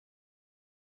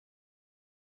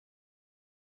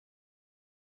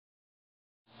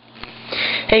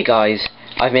Hey guys,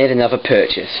 I've made another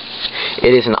purchase.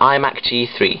 It is an iMac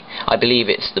G3. I believe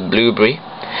it's the Blueberry.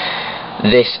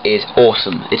 This is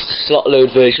awesome. It's the slot load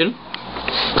version.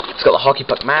 It's got the hockey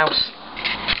puck mouse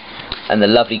and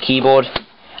the lovely keyboard,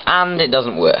 and it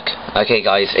doesn't work. Okay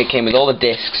guys, it came with all the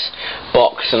discs,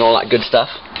 box and all that good stuff,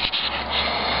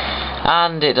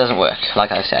 and it doesn't work,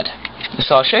 like I said.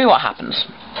 So I'll show you what happens.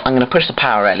 I'm going to push the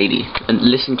power LED and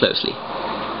listen closely.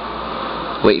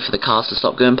 Wait for the cars to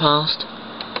stop going past.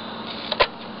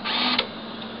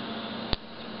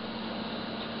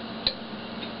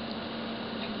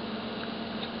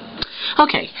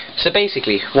 Okay, so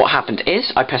basically what happened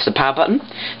is I pressed the power button,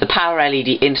 the power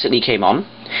LED instantly came on,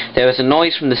 there was a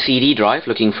noise from the CD drive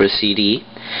looking for a CD,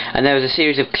 and there was a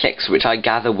series of clicks which I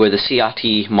gather were the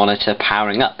CRT monitor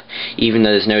powering up, even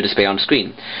though there's no display on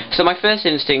screen. So my first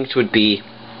instinct would be,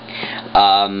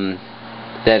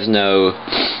 there's no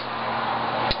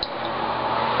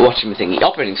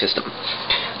operating system.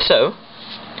 So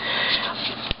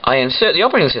I insert the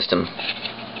operating system.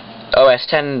 OS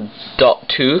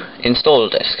 10.2 install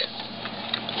disk,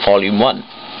 volume 1.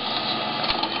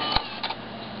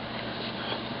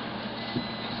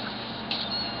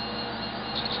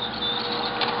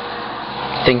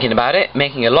 Thinking about it,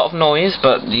 making a lot of noise,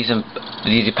 but these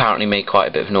apparently make quite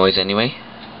a bit of noise anyway.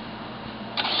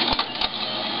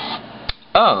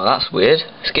 Oh, that's weird.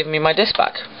 It's giving me my disk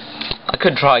back. I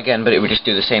could try again, but it would just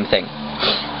do the same thing.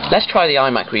 Let's try the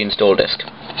iMac reinstall disk.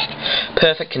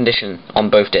 Perfect condition on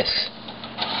both discs.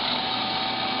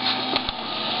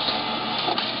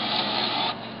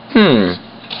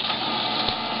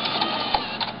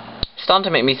 Starting to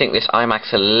make me think this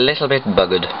iMac's a little bit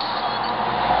buggered.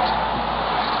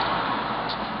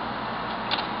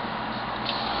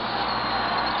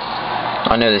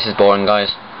 I know this is boring,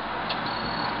 guys.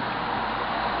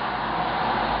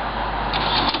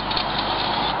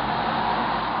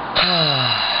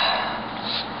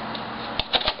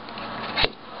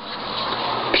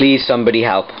 Please, somebody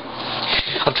help.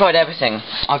 I've tried everything.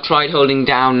 I've tried holding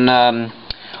down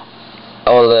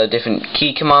all the different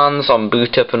key commands on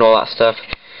boot up and all that stuff.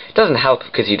 It doesn't help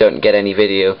because you don't get any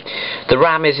video. The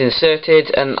RAM is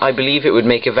inserted, and I believe it would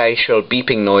make a very shrill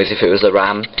beeping noise if it was the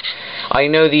RAM. I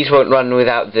know these won't run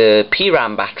without the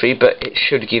PRAM battery, but it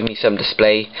should give me some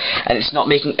display, and it's not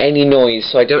making any noise,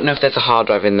 so I don't know if there's a hard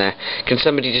drive in there. Can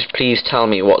somebody just please tell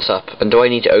me what's up, and do I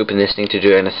need to open this thing to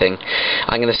do anything?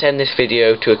 I'm going to send this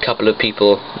video to a couple of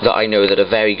people that I know that are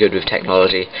very good with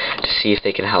technology to see if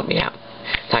they can help me out.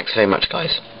 Thanks very much,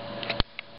 guys.